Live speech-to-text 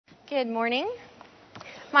Good morning.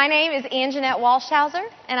 My name is Anjanette Walshauser,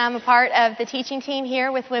 and I'm a part of the teaching team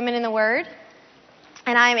here with Women in the Word.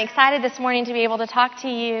 And I am excited this morning to be able to talk to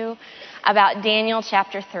you about Daniel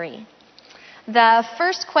chapter 3. The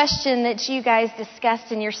first question that you guys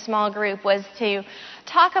discussed in your small group was to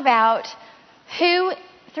talk about who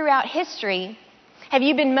throughout history have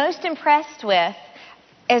you been most impressed with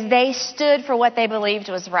as they stood for what they believed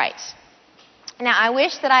was right. Now, I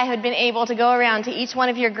wish that I had been able to go around to each one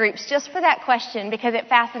of your groups just for that question because it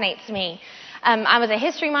fascinates me. I was a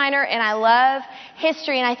history minor and I love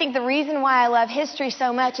history, and I think the reason why I love history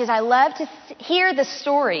so much is I love to hear the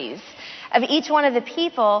stories of each one of the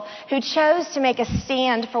people who chose to make a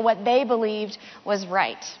stand for what they believed was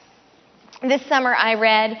right. This summer I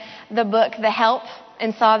read the book The Help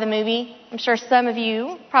and saw the movie. I'm sure some of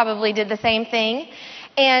you probably did the same thing.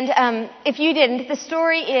 And if you didn't, the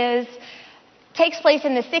story takes place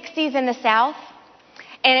in the 60s in the South,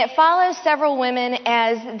 and it follows several women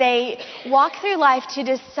as they walk through life to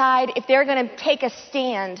decide if they're going to take a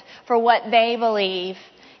stand for what they believe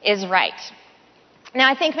is right. Now,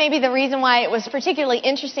 I think maybe the reason why it was particularly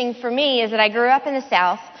interesting for me is that I grew up in the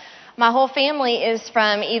South. My whole family is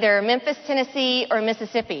from either Memphis, Tennessee, or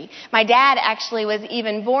Mississippi. My dad actually was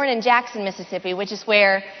even born in Jackson, Mississippi, which is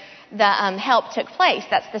where the Help took place.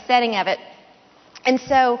 That's the setting of it. And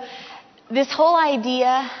so this whole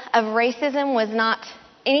idea of racism was not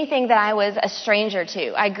anything that I was a stranger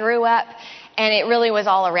to. I grew up, and it really was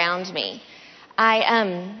all around me.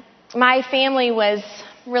 My family was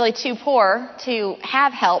really too poor to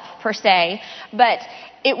have help, per se, but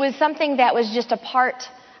it was something that was just a part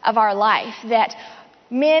of our life, that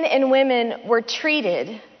men and women were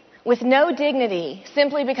treated with no dignity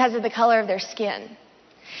simply because of the color of their skin.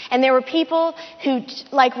 And there were people who,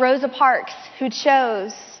 like Rosa Parks, who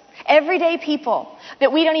chose, everyday people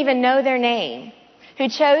that we don't even know their name, who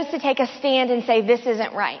chose to take a stand and say, this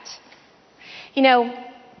isn't right. You know,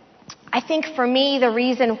 I think for me, the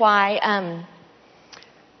reason why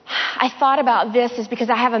I thought about this is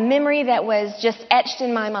because I have a memory that was just etched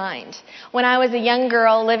in my mind. When I was a young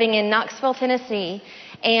girl living in Knoxville, Tennessee,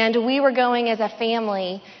 and we were going as a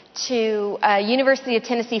family to a University of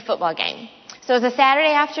Tennessee football game. So it was a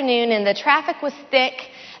Saturday afternoon, and the traffic was thick.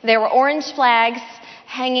 There were orange flags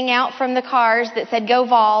hanging out from the cars that said "Go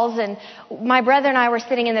Vols," and my brother and I were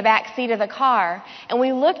sitting in the back seat of the car, and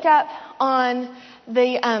we looked up on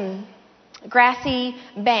the grassy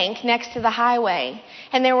bank next to the highway,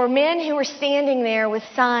 and there were men who were standing there with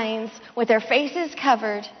signs with their faces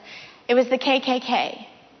covered. It was the KKK,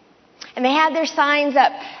 and they had their signs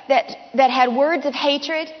up that had words of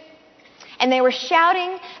hatred, and they were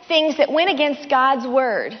shouting things that went against God's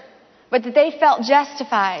word, but that they felt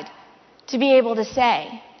justified to be able to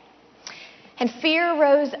say. And fear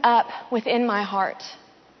rose up within my heart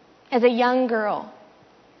as a young girl,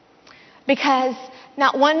 because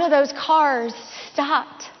not one of those cars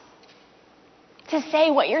stopped to say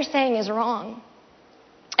what you're saying is wrong.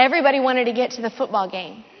 Everybody wanted to get to the football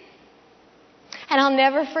game. And I'll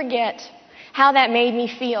never forget how that made me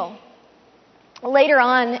feel. Later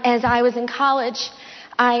on, as I was in college,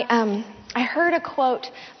 I heard a quote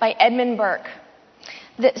by Edmund Burke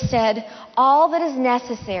that said, "All that is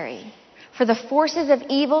necessary for the forces of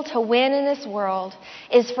evil to win in this world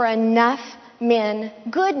is for enough men,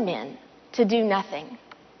 good men, to do nothing."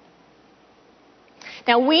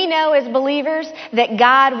 Now, we know as believers that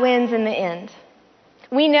God wins in the end.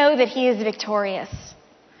 We know that He is victorious.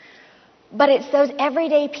 But it's those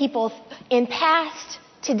everyday people in past,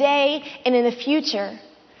 today, and in the future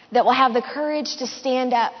that will have the courage to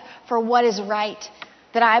stand up for what is right,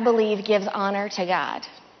 that I believe gives honor to God.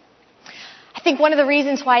 I think one of the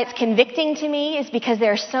reasons why it's convicting to me is because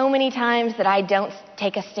there are so many times that I don't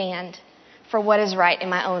take a stand for what is right in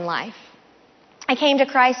my own life. I came to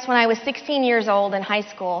Christ when I was 16 years old in high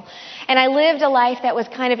school, and I lived a life that was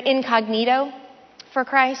kind of incognito for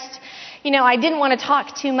Christ. You know, I didn't want to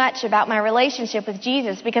talk too much about my relationship with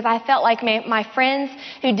Jesus because I felt like my friends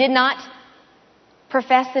who did not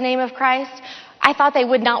profess the name of Christ, I thought they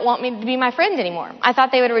would not want me to be my friends anymore. I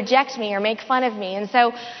thought they would reject me or make fun of me. And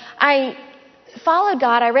so I followed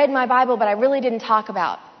God. I read my Bible, but I really didn't talk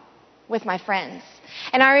about with my friends.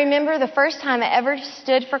 And I remember the first time I ever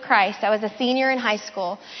stood for Christ, I was a senior in high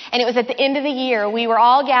school, and it was at the end of the year. We were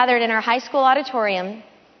all gathered in our high school auditorium,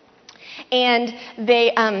 and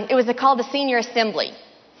it was called the Senior Assembly.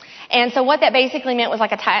 And so what that basically meant was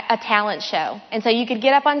like a talent show. And so you could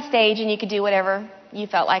get up on stage and you could do whatever you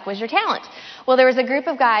felt like was your talent. Well, there was a group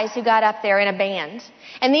of guys who got up there in a band.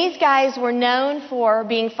 And these guys were known for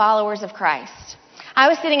being followers of Christ. I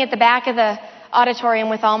was sitting at the back of the auditorium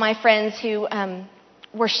with all my friends who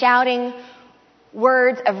were shouting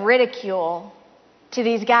words of ridicule to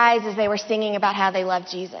these guys as they were singing about how they loved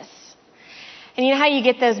Jesus. And you know how you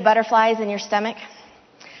get those butterflies in your stomach?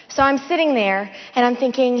 So I'm sitting there and I'm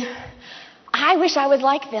thinking, I wish I was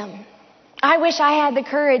like them. I wish I had the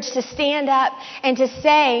courage to stand up and to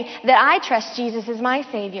say that I trust Jesus as my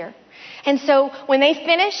Savior. And so when they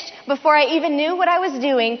finished, before I even knew what I was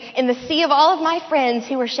doing, in the sea of all of my friends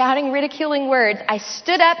who were shouting ridiculing words, I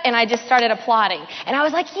stood up and I just started applauding. And I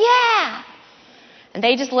was like, yeah! And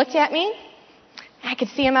they just looked at me. I could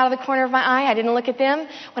see them out of the corner of my eye. I didn't look at them.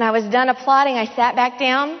 When I was done applauding, I sat back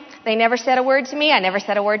down. They never said a word to me. I never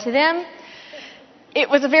said a word to them. It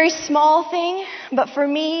was a very small thing, but for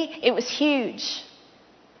me, it was huge.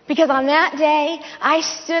 Because on that day, I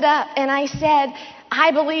stood up and I said,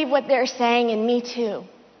 I believe what they're saying, and me too.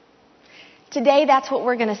 Today, that's what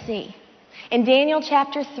we're going to see. In Daniel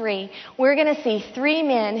chapter 3, we're going to see 3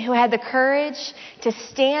 men who had the courage to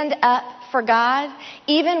stand up for God,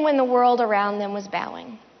 even when the world around them was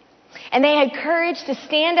bowing. And they had courage to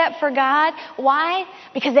stand up for God. Why?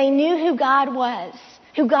 Because they knew who God was,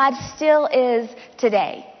 who God still is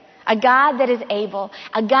today. A God that is able,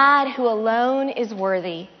 a God who alone is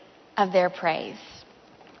worthy of their praise.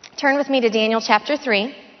 Turn with me to Daniel chapter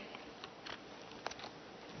 3.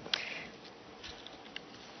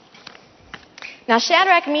 Now,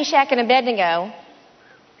 Shadrach, Meshach, and Abednego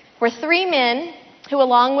were 3 men who,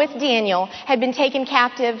 along with Daniel, had been taken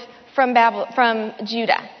captive from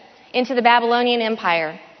Judah into the Babylonian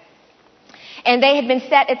Empire. And they had been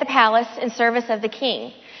set at the palace in service of the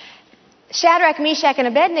king. Shadrach, Meshach, and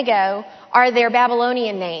Abednego are their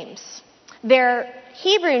Babylonian names. Their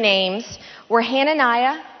Hebrew names were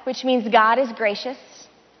Hananiah, which means God is gracious,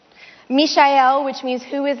 Mishael, which means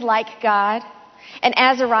who is like God, and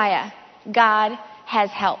Azariah, God has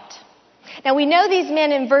helped. Now we know these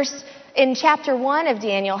men in chapter 1 of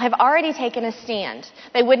Daniel have already taken a stand.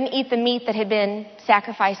 They wouldn't eat the meat that had been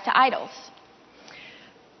sacrificed to idols.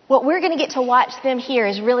 What we're going to get to watch them here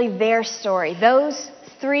is really their story, those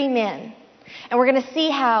 3 men. And we're going to see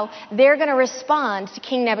how they're going to respond to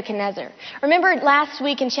King Nebuchadnezzar. Remember last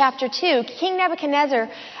week in chapter 2, King Nebuchadnezzar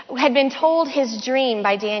had been told his dream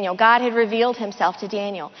by Daniel. God had revealed himself to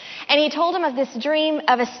Daniel. And he told him of this dream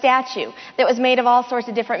of a statue that was made of all sorts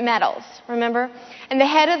of different metals, remember? And the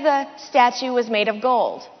head of the statue was made of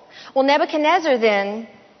gold. Well, Nebuchadnezzar then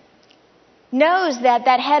knows that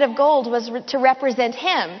that head of gold was to represent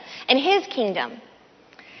him and his kingdom.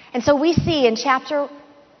 And so we see in chapter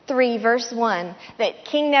 3, verse 1, that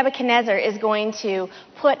King Nebuchadnezzar is going to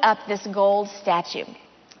put up this gold statue.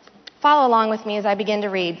 Follow along with me as I begin to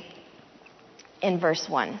read in verse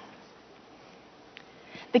 1.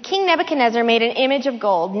 The king Nebuchadnezzar made an image of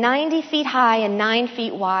gold, 90 feet high and 9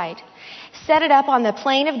 feet wide, set it up on the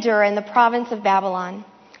plain of Dura in the province of Babylon.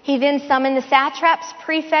 He then summoned the satraps,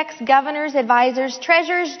 prefects, governors, advisors,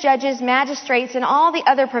 treasurers, judges, magistrates, and all the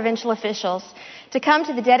other provincial officials to come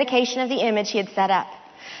to the dedication of the image he had set up.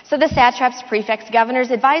 So the satraps, prefects, governors,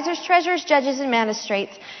 advisors, treasurers, judges, and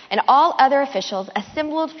magistrates, and all other officials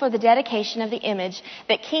assembled for the dedication of the image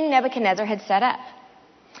that King Nebuchadnezzar had set up.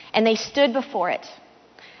 And they stood before it.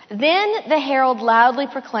 Then the herald loudly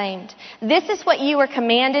proclaimed, "This is what you are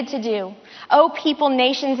commanded to do, O people,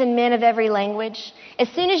 nations, and men of every language. As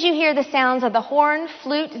soon as you hear the sounds of the horn,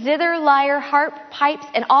 flute, zither, lyre, harp, pipes,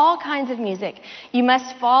 and all kinds of music, you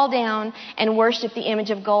must fall down and worship the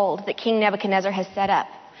image of gold that King Nebuchadnezzar has set up.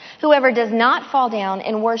 Whoever does not fall down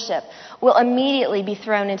and worship will immediately be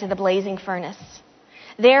thrown into the blazing furnace."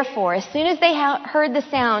 Therefore, as soon as they heard the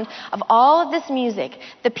sound of all of this music,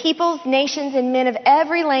 the peoples, nations, and men of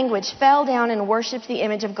every language fell down and worshipped the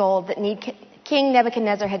image of gold that King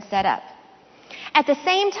Nebuchadnezzar had set up. At the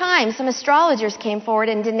same time, some astrologers came forward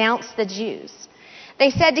and denounced the Jews.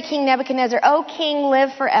 They said to King Nebuchadnezzar, "O king,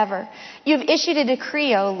 live forever. You have issued a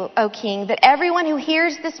decree, O king, that everyone who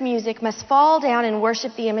hears this music must fall down and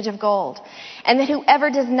worship the image of gold, and that whoever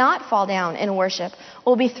does not fall down and worship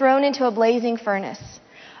will be thrown into a blazing furnace.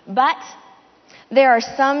 But there are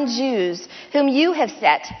some Jews whom you have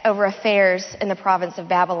set over affairs in the province of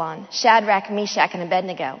Babylon, Shadrach, Meshach, and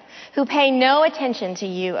Abednego, who pay no attention to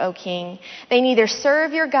you, O king. They neither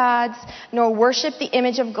serve your gods nor worship the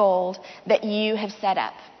image of gold that you have set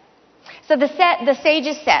up." So the stage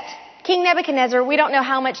is set. King Nebuchadnezzar, we don't know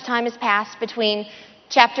how much time has passed between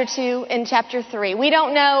chapter 2 and chapter 3. We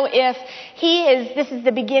don't know if this is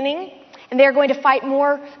the beginning, and they're going to fight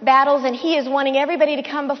more battles, and he is wanting everybody to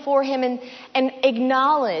come before him and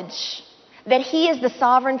acknowledge that he is the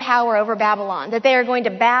sovereign power over Babylon, that they are going to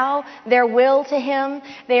bow their will to him,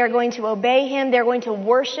 they are going to obey him, they're going to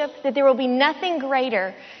worship, that there will be nothing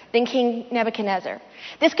greater than King Nebuchadnezzar.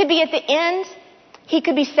 This could be at the end. He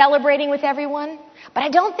could be celebrating with everyone, but I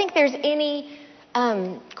don't think there's any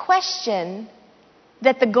question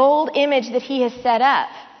that the gold image that he has set up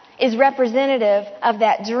is representative of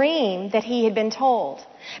that dream that he had been told,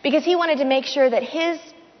 because he wanted to make sure that his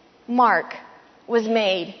mark was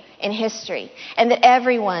made in history and that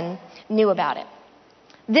everyone knew about it.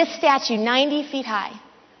 This statue, 90 feet high.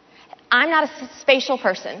 I'm not a spatial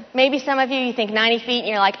person. Maybe some of you think 90 feet and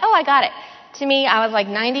you're like, oh, I got it. To me, I was like,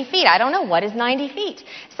 90 feet. I don't know. What is 90 feet?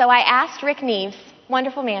 So I asked Rick Neves,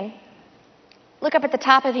 wonderful man, look up at the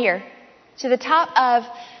top of here, to the top of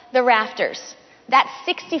the rafters. That's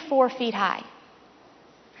 64 feet high.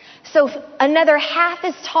 So another half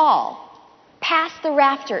as tall past the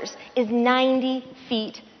rafters is 90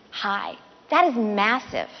 feet high. That is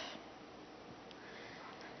massive.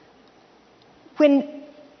 When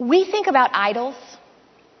we think about idols,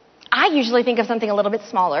 I usually think of something a little bit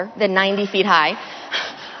smaller than 90 feet high.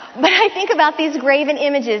 But I think about these graven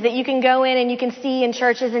images that you can go in and you can see in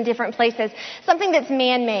churches and different places, something that's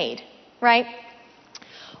man-made, right?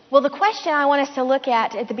 Well, the question I want us to look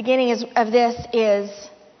at the beginning of this is,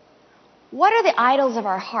 what are the idols of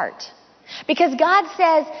our heart? Because God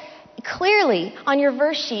says clearly on your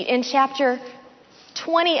verse sheet in chapter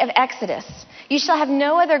 20 of Exodus, you shall have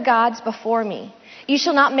no other gods before me. You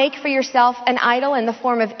shall not make for yourself an idol in the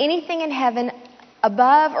form of anything in heaven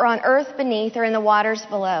above or on earth beneath or in the waters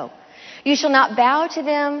below. You shall not bow to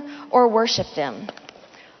them or worship them.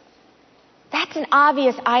 That's an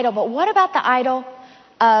obvious idol, but what about the idol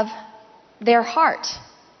of their heart?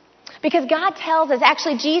 Because God tells us,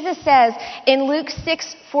 actually Jesus says in Luke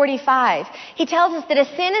 6:45, he tells us that a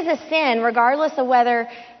sin is a sin regardless of whether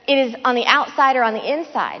it is on the outside or on the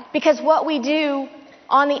inside. Because what we do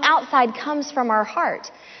on the outside comes from our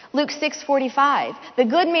heart. Luke 6:45, the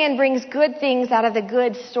good man brings good things out of the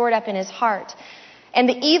good stored up in his heart. And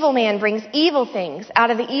the evil man brings evil things out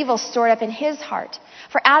of the evil stored up in his heart.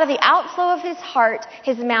 For out of the outflow of his heart,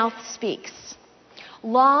 his mouth speaks.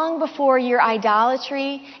 Long before your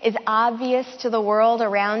idolatry is obvious to the world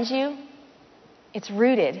around you, it's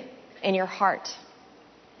rooted in your heart.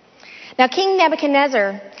 Now, King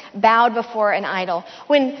Nebuchadnezzar bowed before an idol.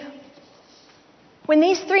 When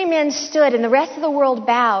these three men stood and the rest of the world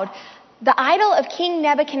bowed, the idol of King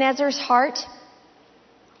Nebuchadnezzar's heart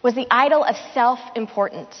was the idol of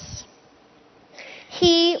self-importance.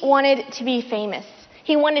 He wanted to be famous.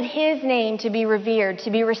 He wanted his name to be revered,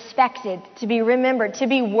 to be respected, to be remembered, to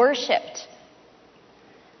be worshipped.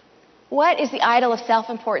 What is the idol of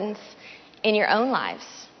self-importance in your own lives?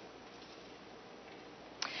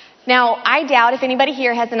 Now, I doubt if anybody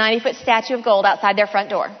here has a 90-foot statue of gold outside their front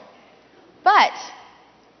door. But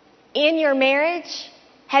in your marriage,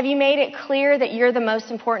 have you made it clear that you're the most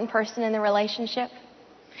important person in the relationship?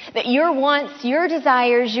 That your wants, your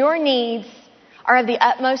desires, your needs are of the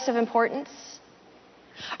utmost of importance?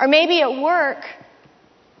 Or maybe at work,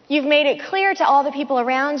 you've made it clear to all the people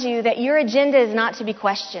around you that your agenda is not to be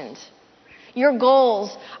questioned. Your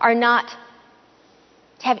goals are not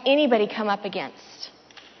to have anybody come up against.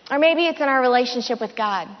 Or maybe it's in our relationship with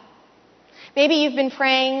God. Maybe you've been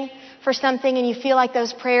praying for something and you feel like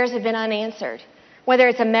those prayers have been unanswered. Whether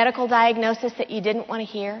it's a medical diagnosis that you didn't want to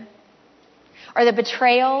hear, or the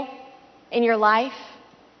betrayal in your life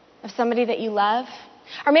of somebody that you love.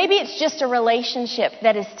 Or maybe it's just a relationship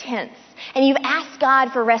that is tense and you've asked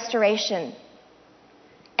God for restoration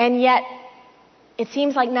and yet it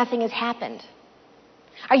seems like nothing has happened.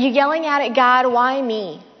 Are you yelling out at God, why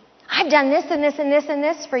me? I've done this and this and this and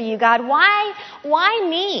this for you, God. Why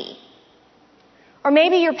me? Or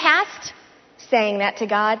maybe you're past saying that to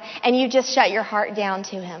God and you just shut your heart down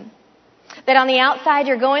to Him. That on the outside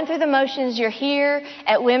you're going through the motions, you're here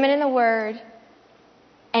at Women in the Word,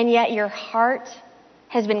 and yet your heart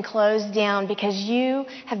has been closed down because you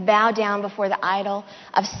have bowed down before the idol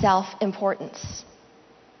of self-importance.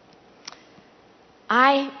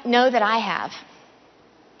 I know that I have.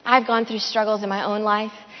 I've gone through struggles in my own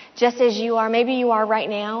life, just as you are. Maybe you are right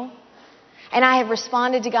now. And I have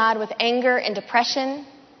responded to God with anger and depression.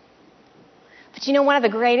 But you know, one of the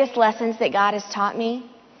greatest lessons that God has taught me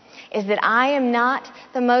is that I am not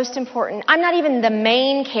the most important. I'm not even the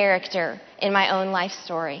main character in my own life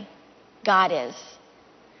story. God is.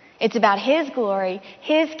 It's about His glory,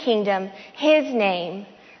 His kingdom, His name,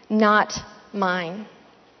 not mine.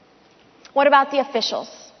 What about the officials?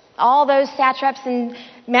 All those satraps and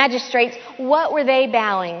magistrates, what were they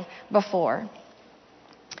bowing before?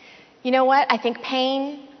 You know what? I think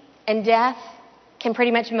pain and death can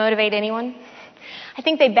pretty much motivate anyone. I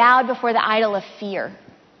think they bowed before the idol of fear.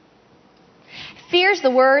 Fear is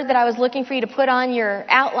the word that I was looking for you to put on your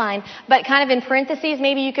outline, but kind of in parentheses,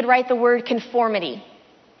 maybe you could write the word conformity.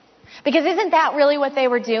 Because isn't that really what they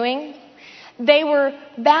were doing? They were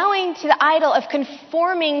bowing to the idol of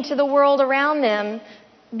conforming to the world around them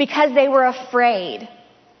because they were afraid.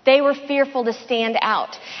 They were fearful to stand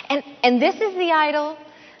out. And this is the idol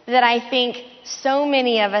that I think so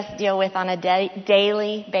many of us deal with on a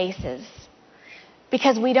daily basis.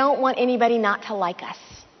 Because we don't want anybody not to like us.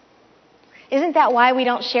 Isn't that why we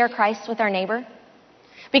don't share Christ with our neighbor?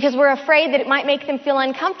 Because we're afraid that it might make them feel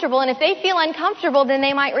uncomfortable, and if they feel uncomfortable, then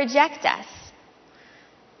they might reject us.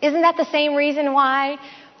 Isn't that the same reason why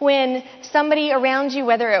when somebody around you,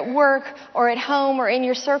 whether at work or at home or in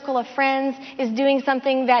your circle of friends, is doing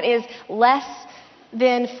something that is less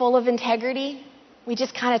than full of integrity, we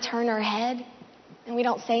just kind of turn our head and we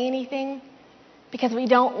don't say anything because we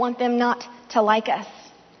don't want them not to like us.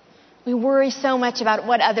 We worry so much about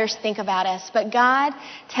what others think about us, but God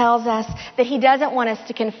tells us that He doesn't want us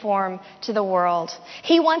to conform to the world.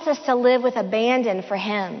 He wants us to live with abandon for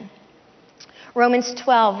Him. Romans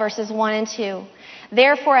 12, verses 1 and 2.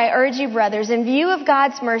 Therefore, I urge you, brothers, in view of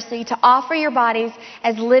God's mercy, to offer your bodies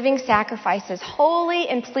as living sacrifices, holy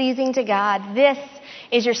and pleasing to God. This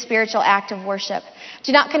is your spiritual act of worship.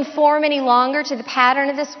 Do not conform any longer to the pattern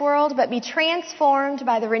of this world, but be transformed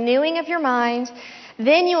by the renewing of your mind.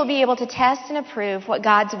 Then you will be able to test and approve what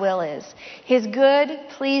God's will is, His good,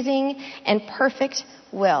 pleasing, and perfect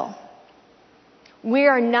will. We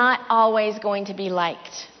are not always going to be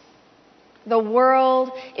liked. The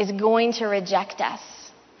world is going to reject us.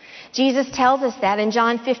 Jesus tells us that in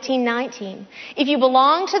John 15:19. If you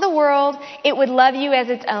belong to the world, it would love you as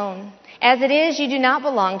its own. As it is, you do not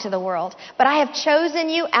belong to the world, but I have chosen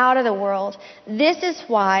you out of the world. This is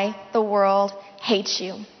why the world hates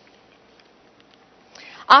you.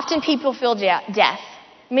 Often people feel death.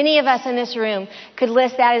 Many of us in this room could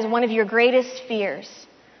list that as one of your greatest fears.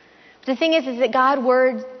 But the thing is that God's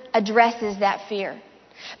word addresses that fear.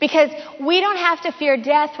 Because we don't have to fear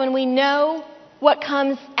death when we know what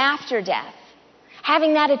comes after death.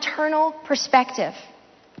 Having that eternal perspective.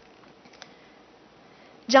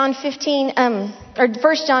 1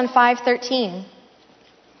 John 5:13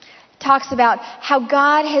 talks about how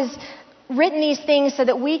God has written these things so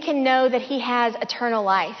that we can know that He has eternal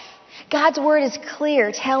life. God's word is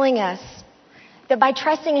clear, telling us that by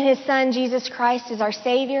trusting in His Son, Jesus Christ, as our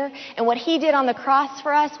Savior, and what He did on the cross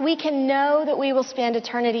for us, we can know that we will spend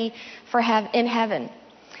eternity in heaven.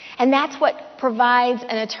 And that's what provides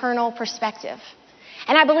an eternal perspective.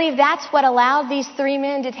 And I believe that's what allowed these three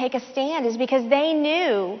men to take a stand, is because they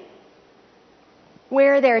knew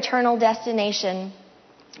where their eternal destination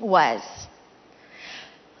was.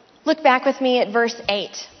 Look back with me at verse 8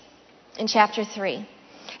 in chapter 3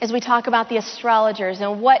 as we talk about the astrologers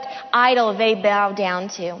and what idol they bowed down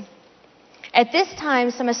to. At this time,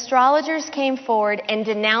 some astrologers came forward and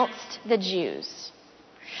denounced the Jews.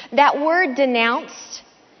 That word denounced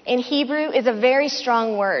in Hebrew is a very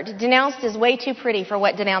strong word. Denounced is way too pretty for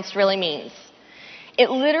what denounced really means. It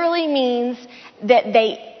literally means that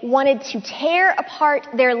they wanted to tear apart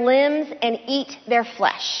their limbs and eat their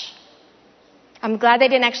flesh. I'm glad they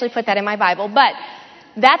didn't actually put that in my Bible, but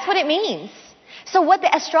that's what it means. So what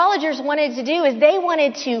the astrologers wanted to do is they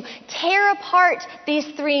wanted to tear apart these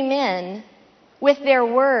three men with their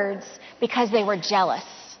words because they were jealous.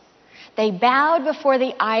 They bowed before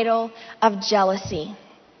the idol of jealousy.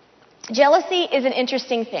 Jealousy is an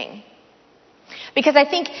interesting thing because I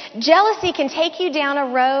think jealousy can take you down a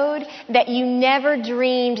road that you never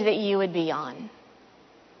dreamed that you would be on.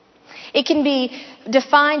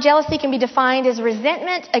 Jealousy can be defined as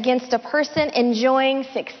resentment against a person enjoying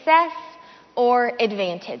success or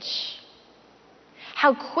advantage.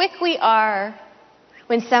 How quick we are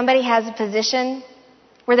when somebody has a position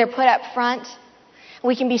where they're put up front.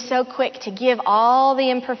 We can be so quick to give all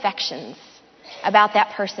the imperfections about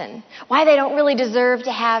that person. Why they don't really deserve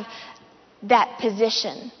to have that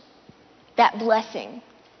position, that blessing.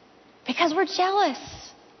 Because we're jealous.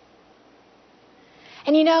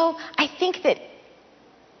 And I think that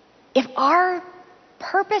if our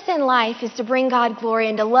purpose in life is to bring God glory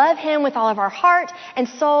and to love Him with all of our heart and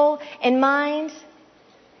soul and mind,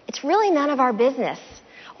 it's really none of our business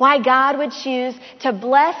why God would choose to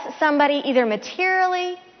bless somebody either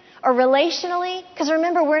materially or relationally. Because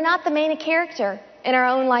remember, we're not the main character in our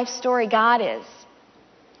own life story. God is.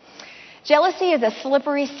 Jealousy is a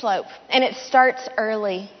slippery slope, and it starts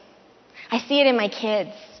early. I see it in my kids.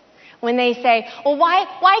 When they say, well,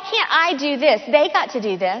 why can't I do this? They got to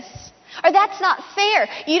do this. Or that's not fair.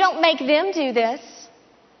 You don't make them do this.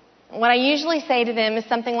 What I usually say to them is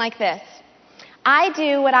something like this. I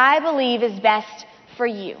do what I believe is best for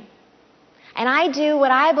you. And I do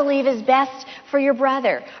what I believe is best for your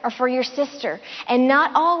brother or for your sister. And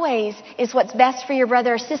not always is what's best for your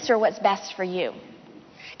brother or sister what's best for you.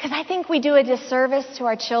 Because I think we do a disservice to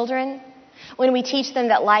our children when we teach them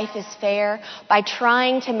that life is fair by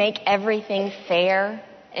trying to make everything fair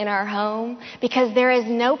in our home. Because there is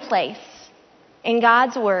no place in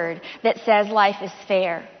God's Word that says life is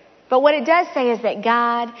fair. But what it does say is that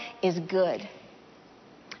God is good.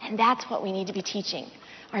 And that's what we need to be teaching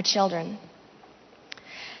our children.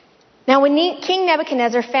 Now, when King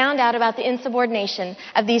Nebuchadnezzar found out about the insubordination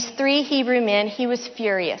of these 3 Hebrew men, he was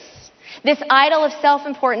furious. This idol of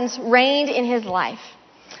self-importance reigned in his life.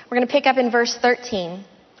 We're going to pick up in verse 13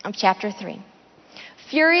 of chapter 3.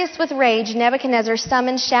 Furious with rage, Nebuchadnezzar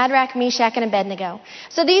summoned Shadrach, Meshach, and Abednego.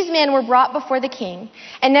 So these men were brought before the king.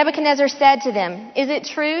 And Nebuchadnezzar said to them, Is it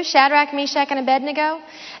true, Shadrach, Meshach, and Abednego,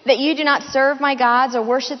 that you do not serve my gods or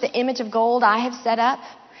worship the image of gold I have set up?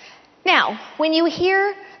 Now, when you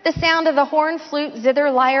hear the sound of the horn, flute,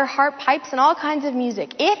 zither, lyre, harp, pipes, and all kinds of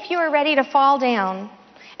music, if you are ready to fall down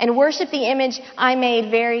and worship the image I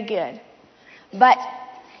made, very good. But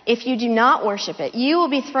if you do not worship it, you will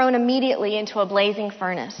be thrown immediately into a blazing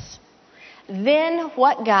furnace. Then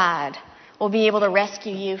what God will be able to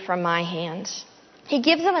rescue you from my hand? He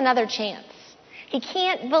gives them another chance. He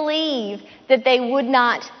can't believe that they would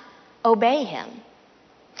not obey him.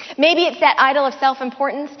 Maybe it's that idol of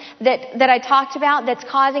self-importance that I talked about that's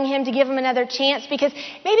causing him to give him another chance, because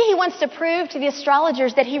maybe he wants to prove to the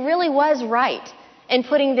astrologers that he really was right in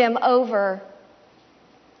putting them over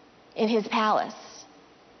in his palace.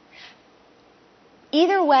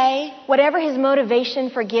 Either way, whatever his motivation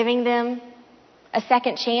for giving them a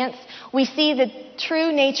second chance, we see the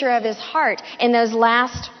true nature of his heart in those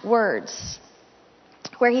last words,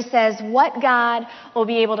 where he says, what God will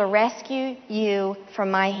be able to rescue you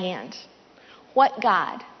from my hand? What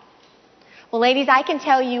God? Well, ladies, I can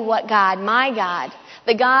tell you what God, my God,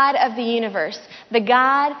 the God of the universe, the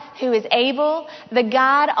God who is able, the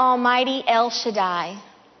God Almighty El Shaddai.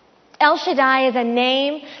 El Shaddai is a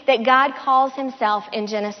name that God calls himself in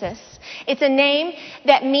Genesis. It's a name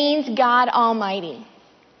that means God Almighty.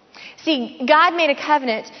 See, God made a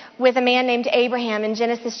covenant with a man named Abraham in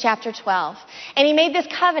Genesis chapter 12. And he made this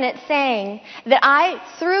covenant saying that I,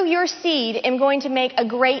 through your seed, am going to make a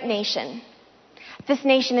great nation, this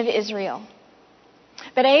nation of Israel.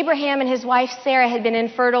 But Abraham and his wife Sarah had been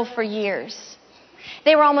infertile for years.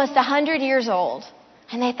 They were almost 100 years old.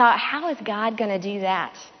 And they thought, how is God going to do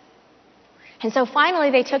that? And so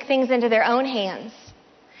finally they took things into their own hands.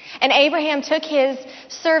 And Abraham took his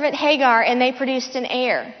servant Hagar and they produced an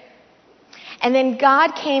heir. And then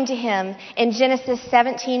God came to him in Genesis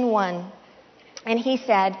 17:1. And he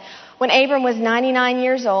said, when Abram was 99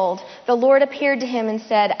 years old, the Lord appeared to him and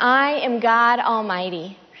said, I am God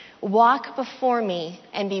Almighty. Walk before me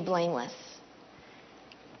and be blameless.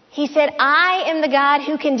 He said, I am the God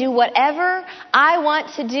who can do whatever I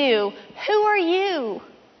want to do. Who are you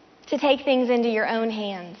to take things into your own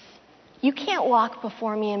hands? You can't walk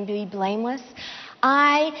before me and be blameless.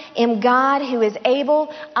 I am God who is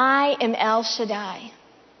able. I am El Shaddai.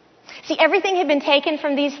 See, everything had been taken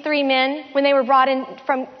from these 3 men when they were brought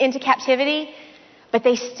into captivity, but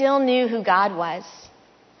they still knew who God was.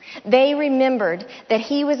 They remembered that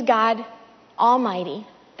he was God Almighty,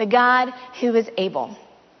 the God who is able.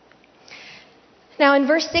 Now in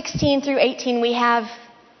verse 16 through 18, we have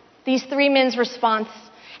these 3 men's response.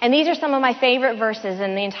 And these are some of my favorite verses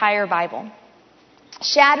in the entire Bible.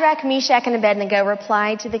 Shadrach, Meshach, and Abednego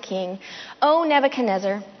replied to the king, O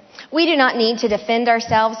Nebuchadnezzar, we do not need to defend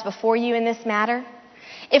ourselves before you in this matter.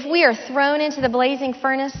 If we are thrown into the blazing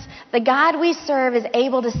furnace, the God we serve is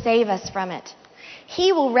able to save us from it.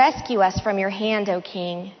 He will rescue us from your hand, O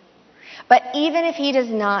king. But even if he does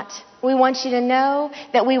not, we want you to know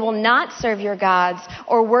that we will not serve your gods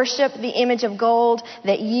or worship the image of gold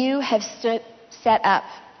that you have set up.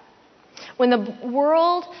 When the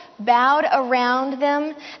world bowed around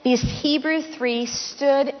them, these Hebrew 3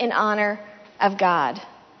 stood in honor of God.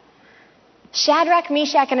 Shadrach,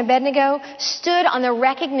 Meshach, and Abednego stood on the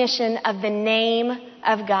recognition of the name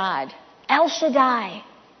of God, El Shaddai.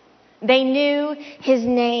 They knew his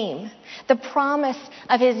name, the promise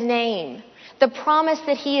of his name, the promise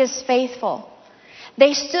that he is faithful.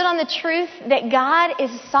 They stood on the truth that God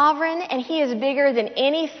is sovereign and he is bigger than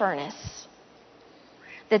any furnace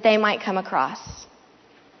that they might come across.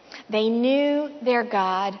 They knew their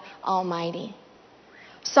God Almighty.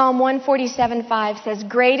 Psalm 147:5 says,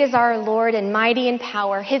 "Great is our Lord and mighty in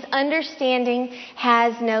power. His understanding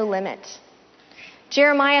has no limit."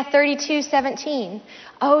 Jeremiah 32:17,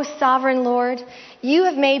 "O sovereign Lord, you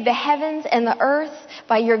have made the heavens and the earth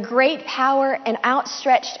by your great power and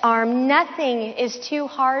outstretched arm. Nothing is too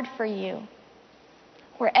hard for you."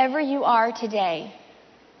 Wherever you are today,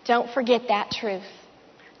 don't forget that truth.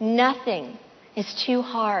 Nothing is too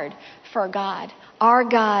hard for God, our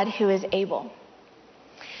God who is able.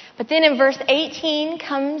 But then in verse 18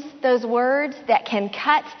 comes those words that can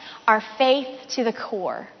cut our faith to the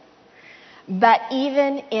core. But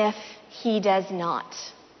even if he does not.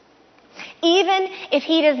 Even if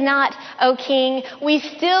he does not, O King, we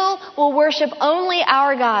still will worship only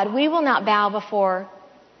our God. We will not bow before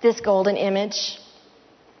this golden image.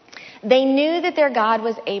 They knew that their God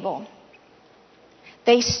was able.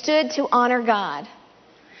 They stood to honor God.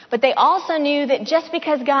 But they also knew that just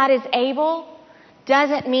because God is able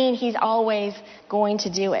doesn't mean he's always going to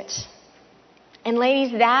do it. And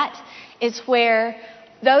ladies, that is where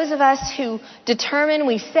those of us who determine,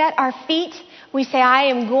 we set our feet, we say, I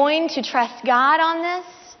am going to trust God on this.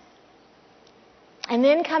 And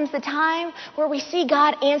then comes the time where we see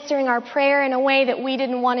God answering our prayer in a way that we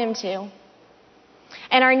didn't want him to.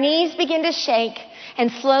 And our knees begin to shake,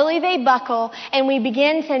 and slowly they buckle, and we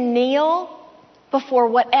begin to kneel before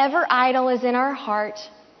whatever idol is in our heart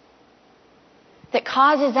that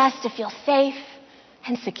causes us to feel safe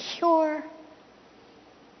and secure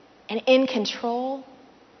and in control.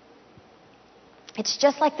 It's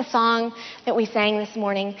just like the song that we sang this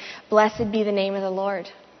morning, "Blessed be the name of the Lord."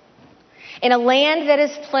 In a land that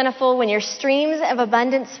is plentiful, when your streams of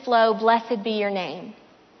abundance flow, blessed be your name.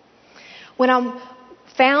 When I'm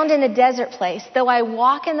found in a desert place, though I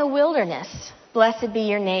walk in the wilderness, blessed be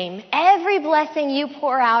your name. Every blessing you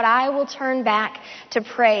pour out, I will turn back to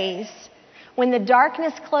praise. When the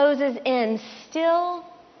darkness closes in, still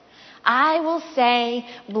I will say,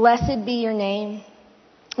 blessed be your name.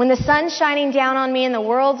 When the sun's shining down on me and the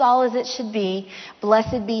world's all as it should be,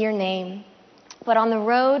 blessed be your name. But on the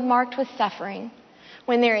road marked with suffering,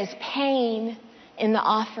 when there is pain in the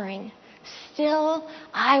offering, still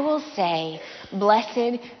I will say,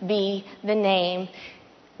 blessed be the name.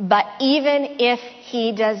 But even if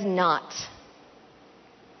he does not,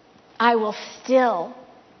 I will still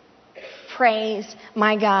praise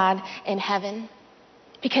my God in heaven.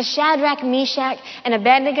 Because Shadrach, Meshach, and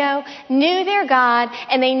Abednego knew their God,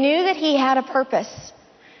 and they knew that he had a purpose.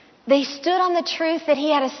 They stood on the truth that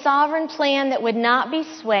he had a sovereign plan that would not be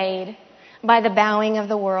swayed by the bowing of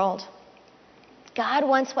the world. God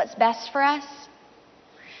wants what's best for us,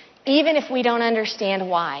 even if we don't understand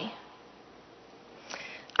why.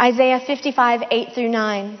 Isaiah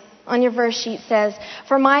 55:8-9 on your verse sheet says,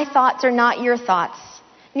 "For my thoughts are not your thoughts,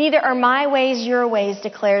 neither are my ways your ways,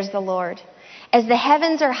 declares the Lord. As the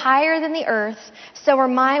heavens are higher than the earth, so are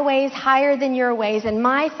my ways higher than your ways, and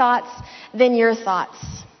my thoughts than your thoughts."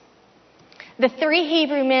 The three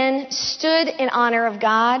Hebrew men stood in honor of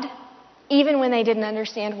God, even when they didn't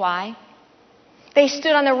understand why. They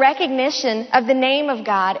stood on the recognition of the name of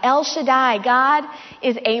God, El Shaddai, God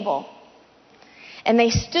is able. And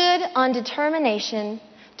they stood on determination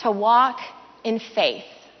to walk in faith.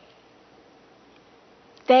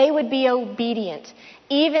 They would be obedient,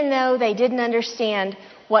 even though they didn't understand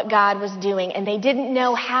what God was doing and they didn't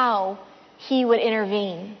know how he would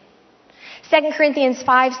intervene. 2 Corinthians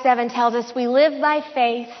 5:7 tells us we live by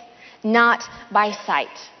faith, not by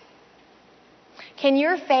sight. Can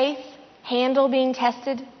your faith handle being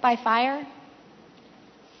tested by fire?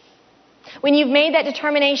 When you've made that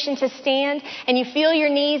determination to stand and you feel your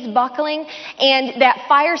knees buckling and that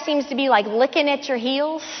fire seems to be like licking at your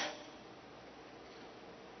heels,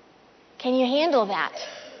 can you handle that?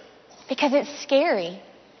 Because it's scary.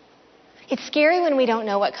 It's scary when we don't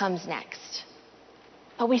know what comes next.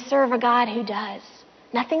 But we serve a God who does.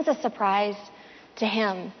 Nothing's a surprise to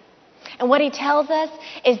him. And what he tells us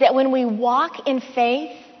is that when we walk in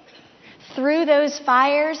faith through those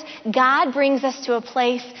fires, God brings us to a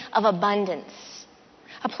place of abundance.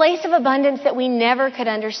 A place of abundance that we never could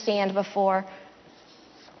understand before.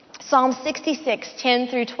 Psalm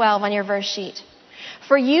 66:10-12 on your verse sheet.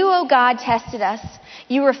 "For you, O God, tested us.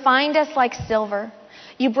 You refined us like silver.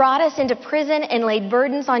 You brought us into prison and laid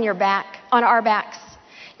burdens on our backs.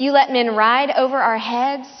 You let men ride over our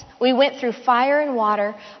heads. We went through fire and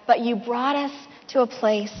water, but you brought us to a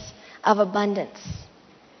place of abundance."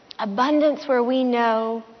 Abundance where we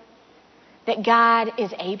know that God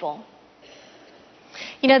is able.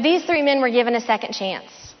 You know, these three men were given a second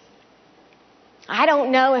chance. I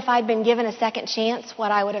don't know if I'd been given a second chance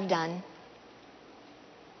what I would have done.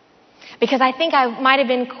 because I think I might have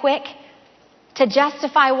been quick to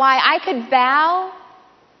justify why I could bow,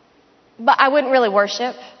 but I wouldn't really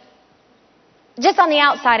worship. Just on the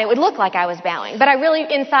outside, it would look like I was bowing, but I really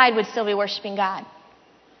inside would still be worshiping God.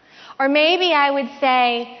 Or maybe I would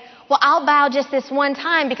say, well, I'll bow just this one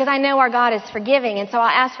time because I know our God is forgiving, and so I'll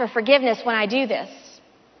ask for forgiveness when I do this.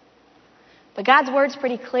 But God's word's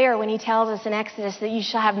pretty clear when he tells us in Exodus that you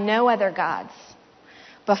shall have no other gods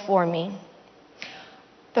before me.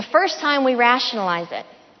 The first time we rationalize it,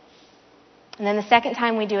 and then the second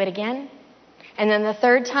time we do it again, and then the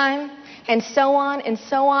third time, and so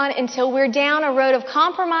on until we're down a road of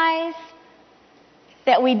compromise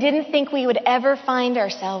that we didn't think we would ever find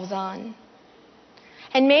ourselves on.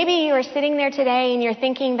 And maybe you are sitting there today and you're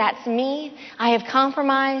thinking, that's me. I have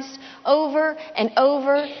compromised over and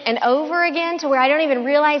over and over again to where I don't even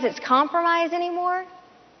realize it's compromise anymore.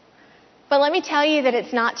 But let me tell you that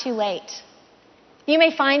it's not too late. You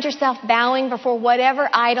may find yourself bowing before whatever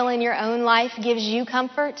idol in your own life gives you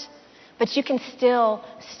comfort, but you can still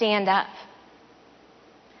stand up.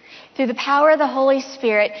 Through the power of the Holy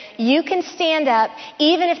Spirit, you can stand up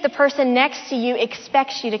even if the person next to you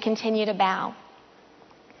expects you to continue to bow.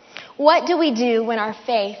 What do we do when our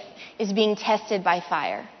faith is being tested by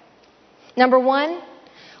fire? Number one,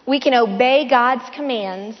 we can obey God's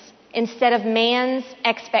commands instead of man's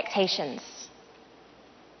expectations.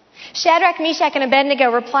 Shadrach, Meshach, and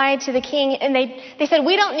Abednego replied to the king, and they said,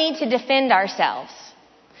 we don't need to defend ourselves.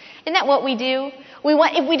 Isn't that what we do? We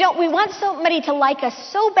want somebody to like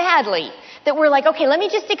us so badly that we're like, okay, let me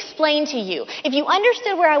just explain to you. If you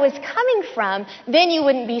understood where I was coming from, then you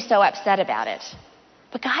wouldn't be so upset about it.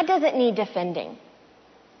 But God doesn't need defending.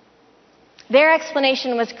 Their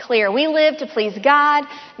explanation was clear. We live to please God,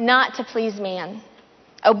 not to please man.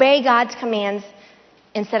 Obey God's commands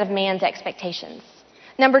instead of man's expectations.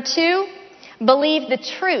 Number two, believe the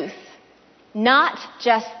truth, not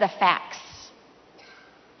just the facts.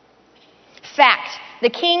 Fact, the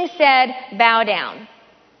king said, bow down.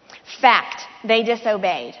 Fact, they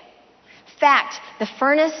disobeyed. Fact, the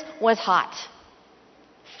furnace was hot.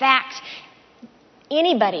 Fact,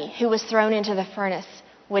 anybody who was thrown into the furnace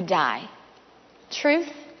would die. Truth,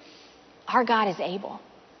 our God is able.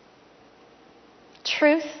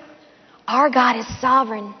 Truth, our God is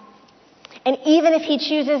sovereign. And even if he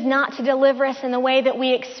chooses not to deliver us in the way that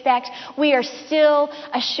we expect, we are still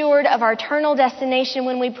assured of our eternal destination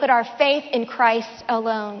when we put our faith in Christ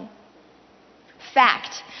alone.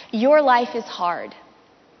 Fact, your life is hard.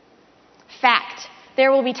 Fact,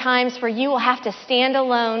 there will be times where you will have to stand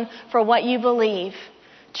alone for what you believe.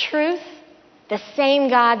 Truth, the same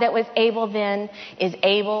God that was able then is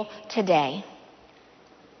able today.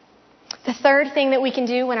 The third thing that we can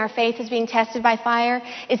do when our faith is being tested by fire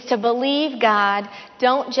is to believe God.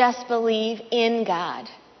 Don't just believe in God.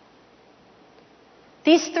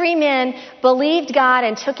 These three men believed God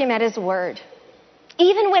and took him at his word.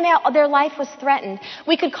 Even when their life was threatened,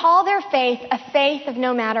 we could call their faith a faith of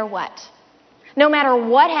no matter what. No matter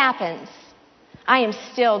what happens, I am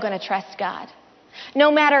still going to trust God.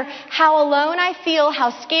 No matter how alone I feel, how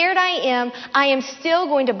scared I am still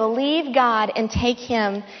going to believe God and take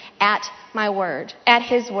him at my word, at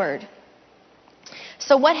his word.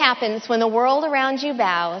 So what happens when the world around you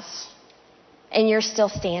bows and you're still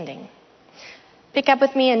standing? Pick up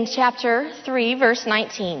with me in chapter 3, verse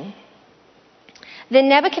 19. Then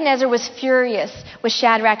Nebuchadnezzar was furious with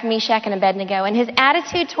Shadrach, Meshach, and Abednego, and his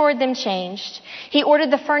attitude toward them changed. He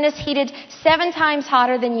ordered the furnace heated 7 times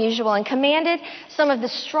hotter than usual and commanded some of the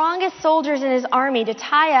strongest soldiers in his army to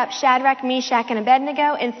tie up Shadrach, Meshach, and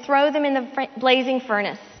Abednego and throw them in the blazing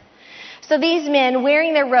furnace. So these men,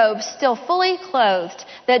 wearing their robes, still fully clothed,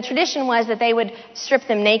 the tradition was that they would strip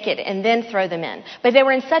them naked and then throw them in. But they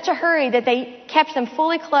were in such a hurry that they kept them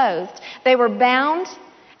fully clothed. They were bound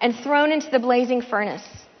and thrown into the blazing furnace.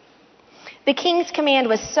 The king's command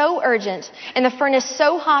was so urgent and the furnace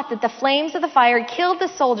so hot that the flames of the fire killed the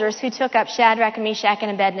soldiers who took up Shadrach, Meshach, and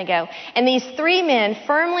Abednego. And these 3 men,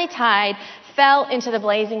 firmly tied, fell into the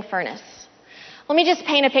blazing furnace. Let me just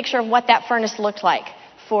paint a picture of what that furnace looked like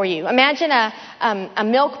for you. Imagine a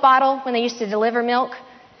milk bottle when they used to deliver milk.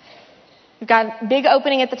 You've got a big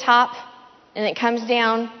opening at the top and it comes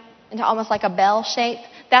down into almost like a bell shape.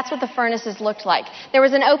 That's what the furnaces looked like. There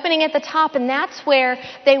was an opening at the top, and that's where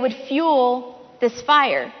they would fuel this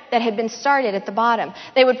fire that had been started at the bottom.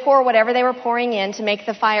 They would pour whatever they were pouring in to make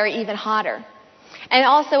the fire even hotter. And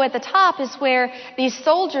also at the top is where these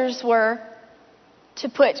soldiers were to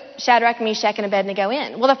put Shadrach, Meshach, and Abednego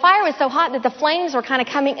in. Well, the fire was so hot that the flames were kind of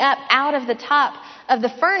coming up out of the top of the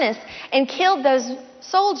furnace and killed those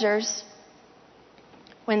soldiers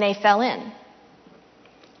when they fell in.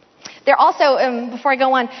 There also, before I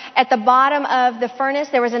go on, at the bottom of the furnace,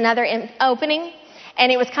 there was another opening,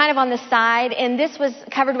 and it was kind of on the side, and this was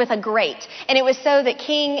covered with a grate. And it was so that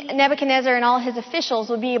King Nebuchadnezzar and all his officials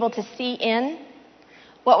would be able to see in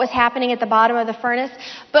what was happening at the bottom of the furnace.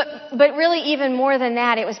 But really even more than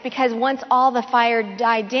that, it was because once all the fire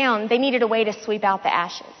died down, they needed a way to sweep out the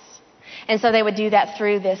ashes. And so they would do that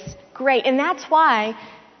through this grate. And that's why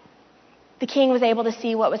the king was able to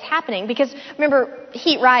see what was happening. Because remember,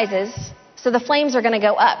 heat rises, so the flames are going to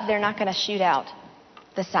go up. They're not going to shoot out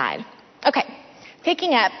the side. Okay,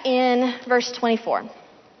 picking up in verse 24.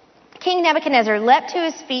 King Nebuchadnezzar leapt to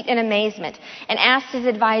his feet in amazement and asked his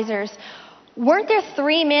advisors, "Weren't there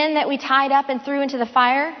 3 men that we tied up and threw into the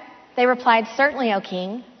fire?" They replied, "Certainly, O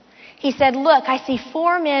king." He said, "Look, I see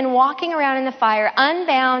 4 men walking around in the fire,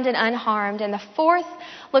 unbound and unharmed, and the 4th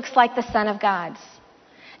looks like the Son of God's."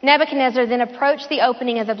 Nebuchadnezzar then approached the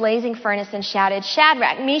opening of the blazing furnace and shouted,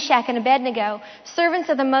 "Shadrach, Meshach, and Abednego, servants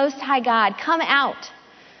of the Most High God, come out."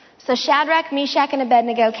 So Shadrach, Meshach, and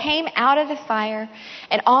Abednego came out of the fire,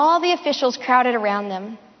 and all the officials crowded around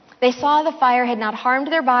them. They saw the fire had not harmed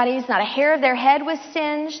their bodies, not a hair of their head was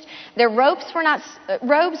singed, their robes were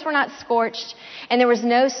not scorched, and there was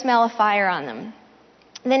no smell of fire on them.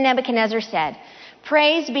 Then Nebuchadnezzar said,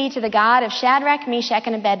 "Praise be to the God of Shadrach, Meshach,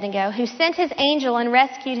 and Abednego, who sent his angel and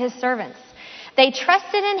rescued his servants. They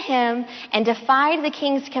trusted in him and defied the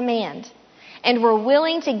king's command, and were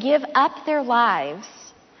willing to give up their lives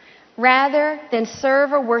rather than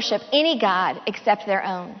serve or worship any god except their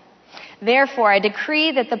own. Therefore, I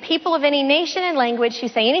decree that the people of any nation and language who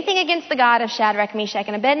say anything against the God of Shadrach, Meshach,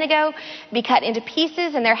 and Abednego be cut into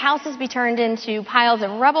pieces and their houses be turned into piles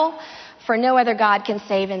of rubble, for no other God can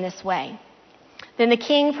save in this way." Then the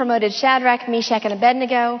king promoted Shadrach, Meshach, and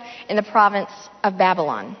Abednego in the province of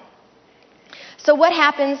Babylon. So what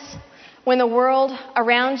happens when the world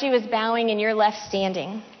around you is bowing and you're left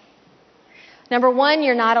standing? Number 1,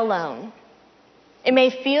 you're not alone. It may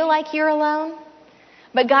feel like you're alone,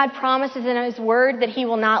 but God promises in his word that he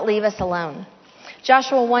will not leave us alone.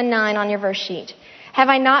 Joshua 1:9 on your verse sheet. "Have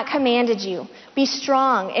I not commanded you? Be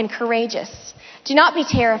strong and courageous. Do not be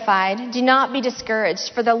terrified. Do not be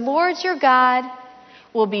discouraged. For the Lord your God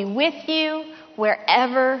will be with you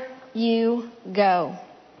wherever you go."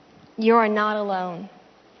 You are not alone.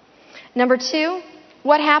 Number 2,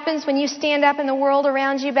 what happens when you stand up and the world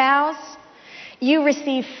around you bows? You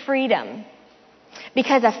receive freedom.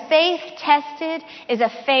 Because a faith tested is a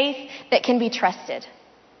faith that can be trusted.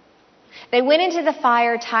 They went into the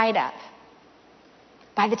fire tied up.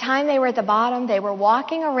 By the time they were at the bottom, they were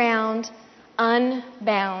walking around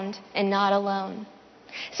unbound and not alone.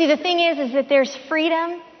 See, the thing is that there's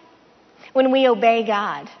freedom when we obey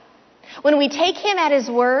God. When we take him at his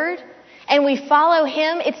word and we follow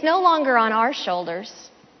him, it's no longer on our shoulders.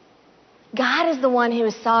 God is the one who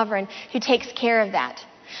is sovereign, who takes care of that.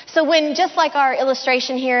 So when, just like our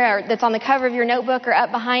illustration here or that's on the cover of your notebook or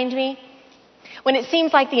up behind me, when it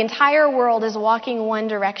seems like the entire world is walking one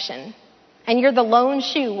direction and you're the lone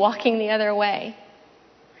shoe walking the other way,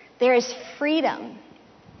 there is freedom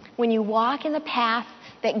when you walk in the path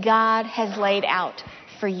that God has laid out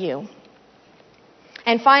for you.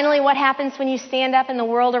 And finally, what happens when you stand up and the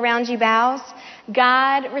world around you bows?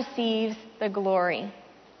 God receives the glory.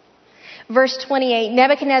 Verse 28,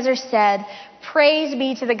 Nebuchadnezzar said, "Praise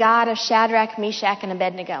be to the God of Shadrach, Meshach, and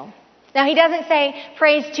Abednego." Now, he doesn't say,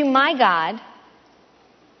 "Praise to my God,"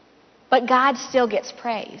 but God still gets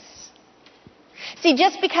praise. See,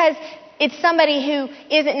 just because it's somebody who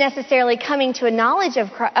isn't necessarily coming to a knowledge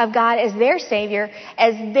of God as their Savior,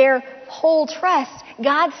 as their whole trust,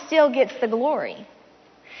 God still gets the glory.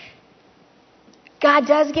 God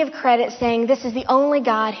does give credit saying this is the only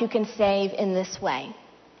God who can save in this way.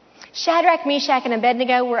 Shadrach, Meshach, and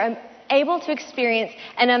Abednego were able to experience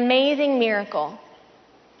an amazing miracle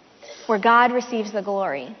where God receives the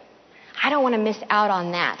glory. I don't want to miss out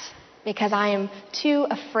on that because I am too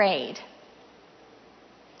afraid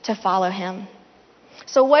to follow him.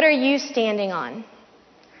 So what are you standing on?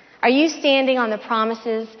 Are you standing on the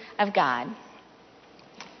promises of God?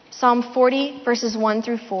 Psalm 40, verses 1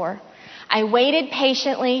 through 4. "I waited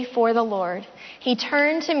patiently for the Lord. He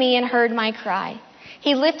turned to me and heard my cry.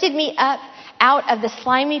 He lifted me up out of the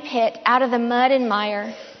slimy pit, out of the mud and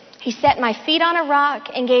mire. He set my feet on a rock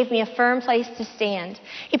and gave me a firm place to stand.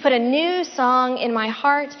 He put a new song in my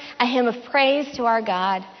heart, a hymn of praise to our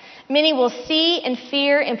God. Many will see and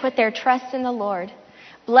fear and put their trust in the Lord.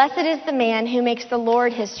 Blessed is the man who makes the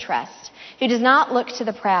Lord his trust, who does not look to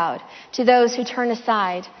the proud, to those who turn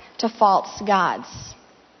aside to false gods."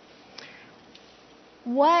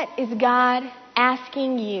 What is God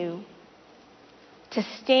asking you to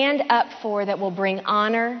stand up for that will bring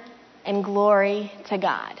honor and glory to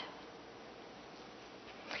God?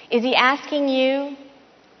 Is he asking you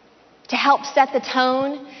to help set the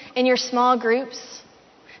tone in your small groups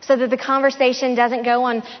so that the conversation doesn't go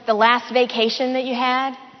on the last vacation that you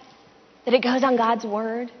had, that it goes on God's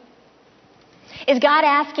Word? Is God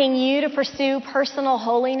asking you to pursue personal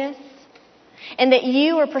holiness and that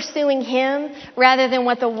you are pursuing Him rather than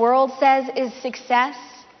what the world says is success?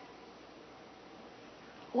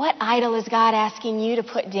 What idol is God asking you to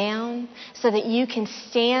put down so that you can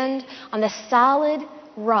stand on the solid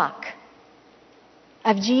rock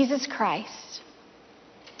of Jesus Christ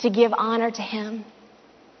to give honor to Him?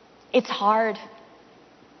 It's hard,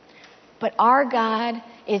 but our God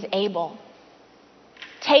is able.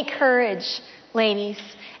 Take courage, ladies.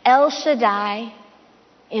 El Shaddai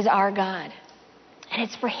is our God. And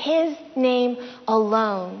it's for His name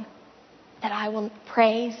alone that I will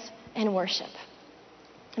praise and worship.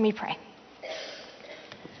 Let me pray.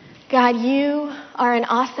 God, you are an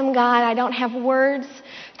awesome God. I don't have words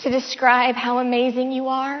to describe how amazing you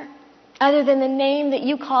are, other than the name that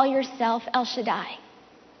you call yourself, El Shaddai.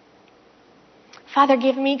 Father,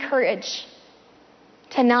 give me courage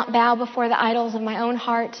to not bow before the idols of my own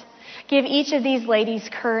heart. Give each of these ladies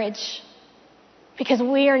courage, because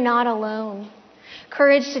we are not alone.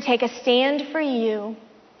 Courage to take a stand for you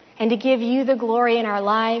and to give you the glory in our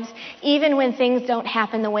lives, even when things don't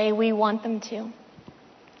happen the way we want them to.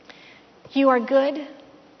 You are good,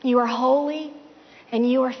 you are holy, and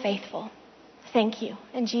you are faithful. Thank you.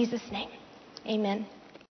 In Jesus' name, amen.